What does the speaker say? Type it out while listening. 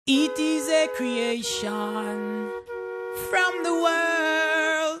It is a creation from the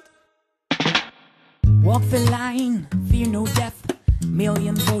world. Walk the line, fear no death.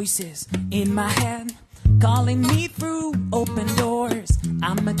 Million voices in my head, calling me through open doors.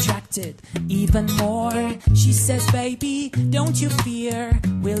 I'm attracted even more. She says, baby, don't you fear,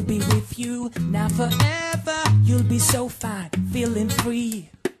 we'll be with you now forever. You'll be so fine, feeling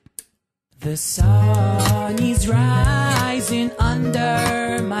free. The sun is rising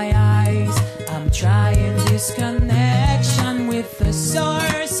under my eyes. I'm trying this connection with the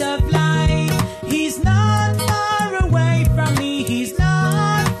source of life. He's not far away from me, he's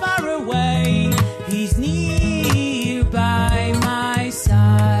not far away. He's near by my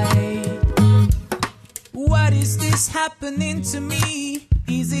side. What is this happening to me?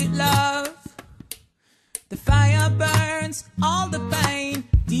 Is it love? The fire burns all the pain.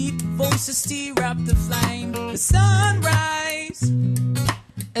 Deep voices stir up the flame. The sunrise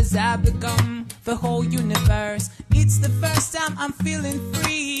as I become the whole universe. It's the first time I'm feeling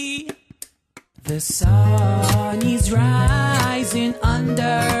free. The sun is rising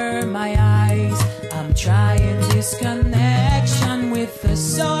under my eyes. I'm trying this connection with the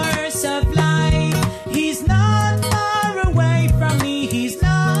source of life. He's not far away from me, he's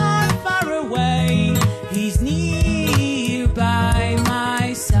not far away. He's near by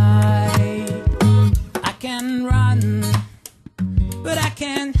my side. I can run, but I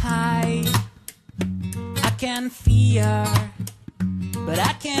can't hide. I can fear, but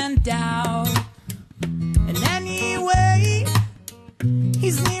I can't doubt. And anyway,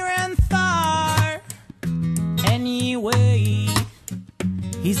 he's near and far. Anyway,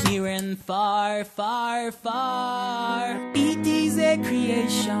 he's near and far, far, far. It is a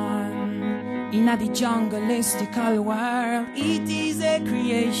creation in the jungleistical world. It is a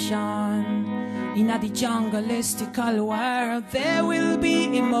creation in the jungleistical world. There will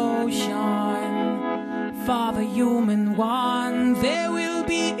be emotion for the human one. There will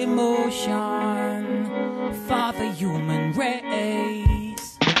be emotion for the human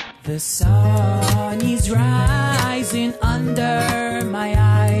race. The sun is rising under my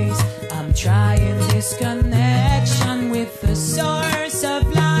eyes. I'm trying this connection with the source of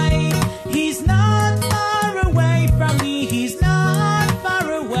life. He's not far away from me, he's not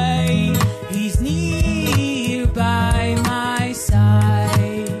far away. He's near by my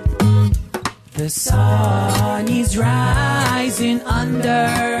side. The sun is rising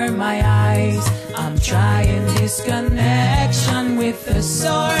under my eyes. I'm trying this connection with the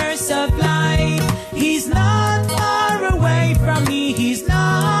source of life. He's not far away from me, he's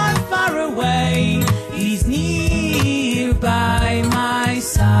not far away. He's near by my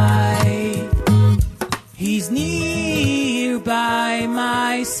side. He's near by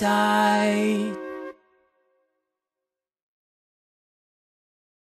my side.